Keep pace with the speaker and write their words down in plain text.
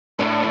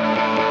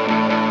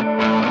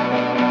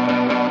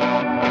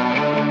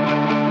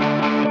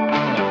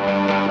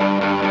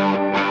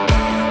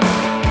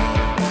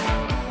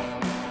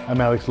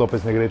Alex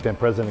Lopez Negrete. I'm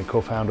president and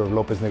co-founder of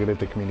Lopez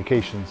Negrete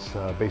Communications,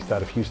 based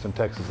out of Houston,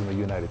 Texas in the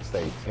United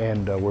States.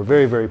 And we're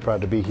very, very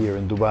proud to be here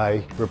in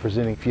Dubai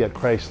representing Fiat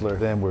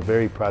Chrysler. And we're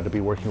very proud to be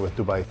working with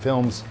Dubai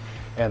Films.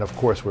 And of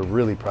course, we're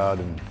really proud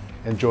and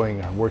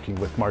enjoying working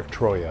with Mark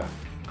Toia.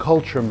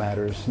 Culture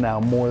matters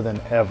now more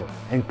than ever.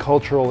 And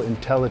cultural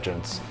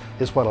intelligence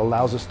is what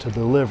allows us to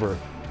deliver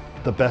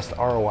the best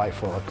ROI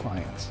for our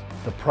clients.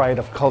 The pride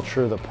of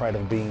culture, the pride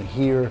of being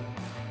here.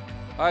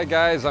 Hi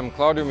guys, I'm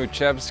Claudio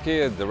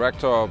Milchevsky,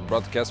 Director of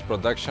Broadcast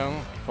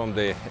Production from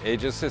the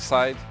agency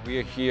side. We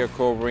are here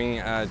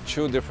covering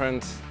 2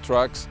 different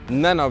trucks.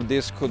 None of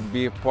this could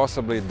be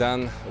possibly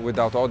done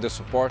without all the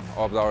support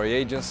of our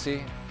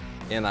agency.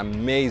 An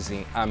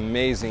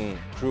amazing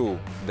crew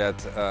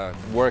that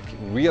work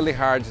really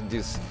hard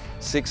these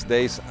 6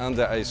 days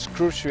under a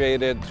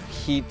excruciating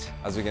heat.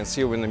 As you can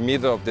see, we're in the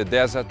middle of the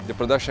desert. The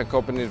production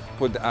company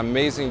put an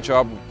amazing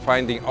job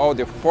finding all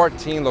the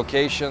 14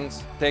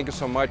 locations. Thank you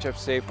so much,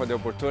 FCA, for the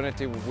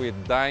opportunity. We're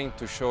dying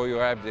to show you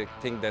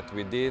everything that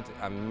we did.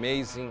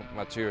 Amazing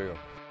material.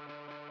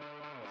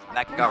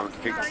 That guy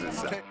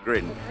fixes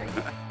grin.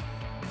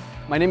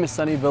 My name is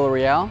Sunny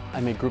Villarreal.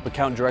 I'm a group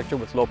account director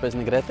with Lopez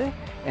Negrete,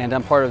 and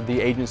I'm part of the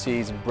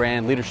agency's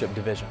brand leadership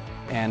division.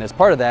 And as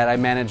part of that, I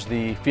manage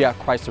the Fiat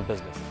Chrysler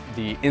business.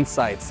 The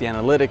insights, the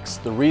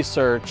analytics, the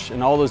research,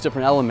 and all those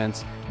different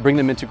elements, bring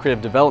them into creative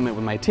development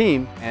with my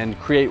team and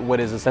create what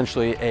is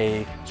essentially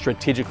a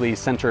strategically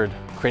centered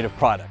creative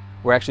product.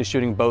 We're actually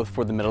shooting both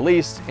for the Middle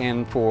East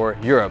and for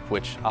Europe,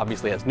 which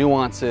obviously has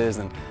nuances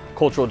and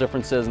cultural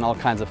differences and all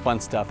kinds of fun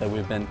stuff that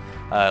we've been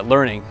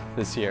learning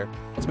this year.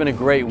 It's been a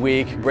great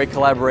week, great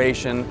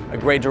collaboration, a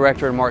great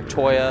director in Mark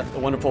Toia, the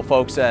wonderful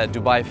folks at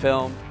Dubai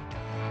Film.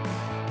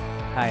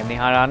 Hi, I'm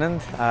Nihar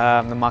Anand.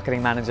 I'm the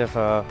marketing manager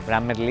for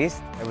RAM Middle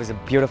East. It was a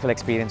beautiful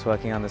experience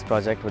working on this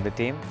project with the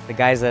team. The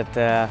guys at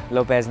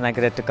Lopez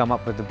Negrete to come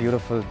up with a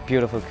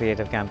beautiful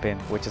creative campaign,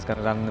 which is going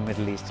to run in the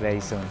Middle East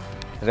very soon.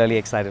 Really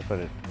excited for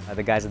it.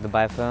 The guys at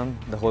Dubai Film,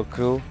 the whole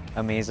crew,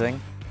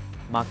 amazing.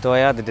 Mark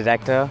Toia, the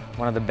director,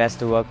 one of the best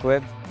to work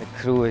with. The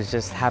crew is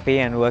just happy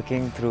and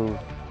working through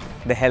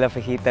the hell of a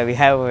heat that we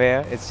have over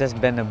here. It's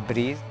just been a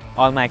breeze.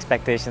 All my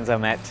expectations are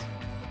met.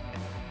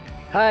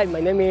 Hi, my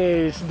name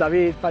is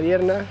David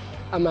Padierna.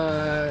 I'm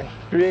a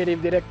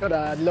creative director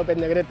at Lopez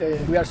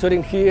Negrete. We are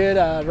shooting here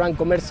a run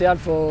commercial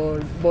for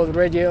both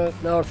regions,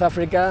 North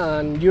Africa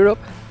and Europe.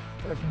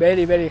 We're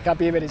very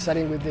happy, very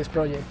excited with this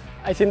project.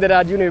 I think there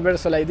are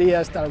universal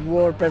ideas that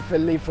work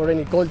perfectly for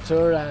any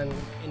culture and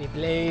any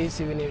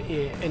place, even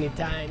any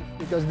time,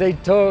 because they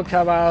talk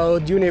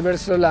about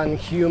universal and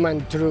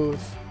human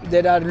truth.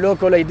 There are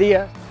local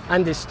ideas,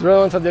 and the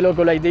strength of the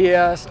local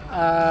ideas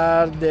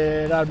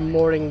are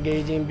more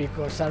engaging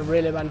because are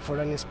relevant for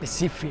a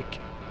specific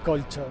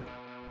culture.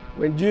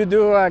 When you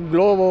do a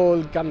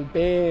global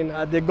campaign,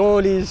 the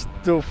goal is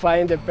to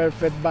find the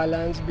perfect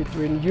balance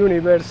between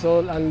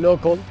universal and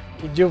local.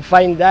 If you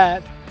find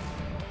that,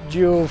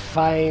 you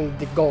find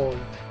the gold.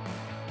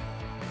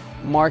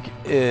 Mark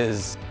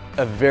is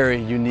a very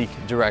unique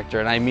director,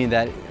 and I mean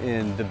that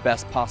in the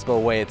best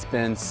possible way. It's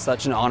been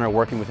such an honor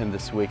working with him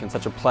this week and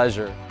such a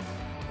pleasure.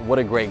 What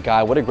a great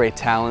guy, what a great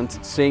talent.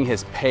 Seeing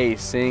his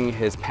pace, seeing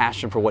his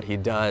passion for what he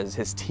does,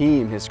 his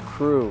team, his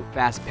crew,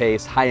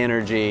 fast-paced, high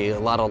energy, a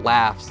lot of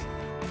laughs.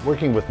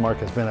 Working with Mark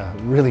has been a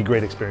really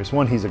great experience.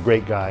 One, he's a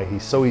great guy.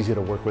 He's so easy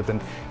to work with,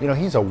 and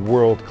he's a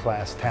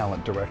world-class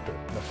talent director.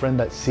 A friend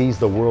that sees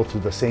the world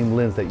through the same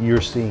lens that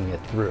you're seeing it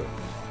through.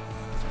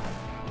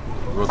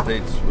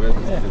 Rotates with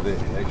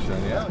the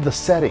action, yeah. The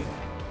setting,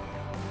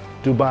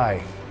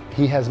 Dubai.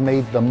 He has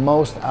made the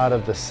most out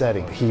of the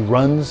setting. He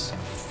runs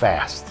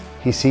fast.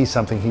 He sees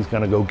something, he's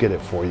going to go get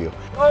it for you.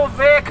 All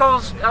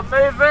vehicles are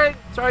moving.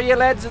 Throw your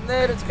lads in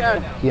there, let's go.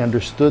 He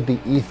understood the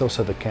ethos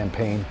of the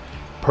campaign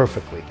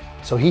perfectly.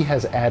 So he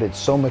has added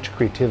so much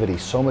creativity,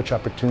 so much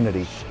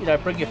opportunity.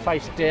 Bring your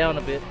face down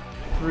a bit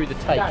through the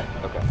tape.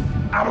 Okay.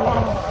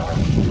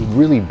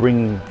 Really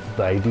bringing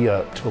the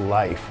idea to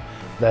life.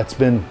 That's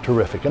been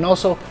terrific. And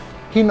also,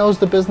 he knows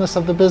the business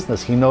of the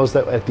business. He knows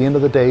that at the end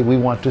of the day, we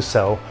want to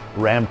sell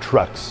Ram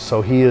trucks.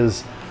 So he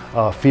is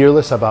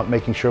fearless about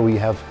making sure we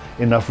have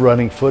enough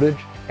running footage,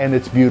 and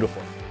it's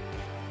beautiful.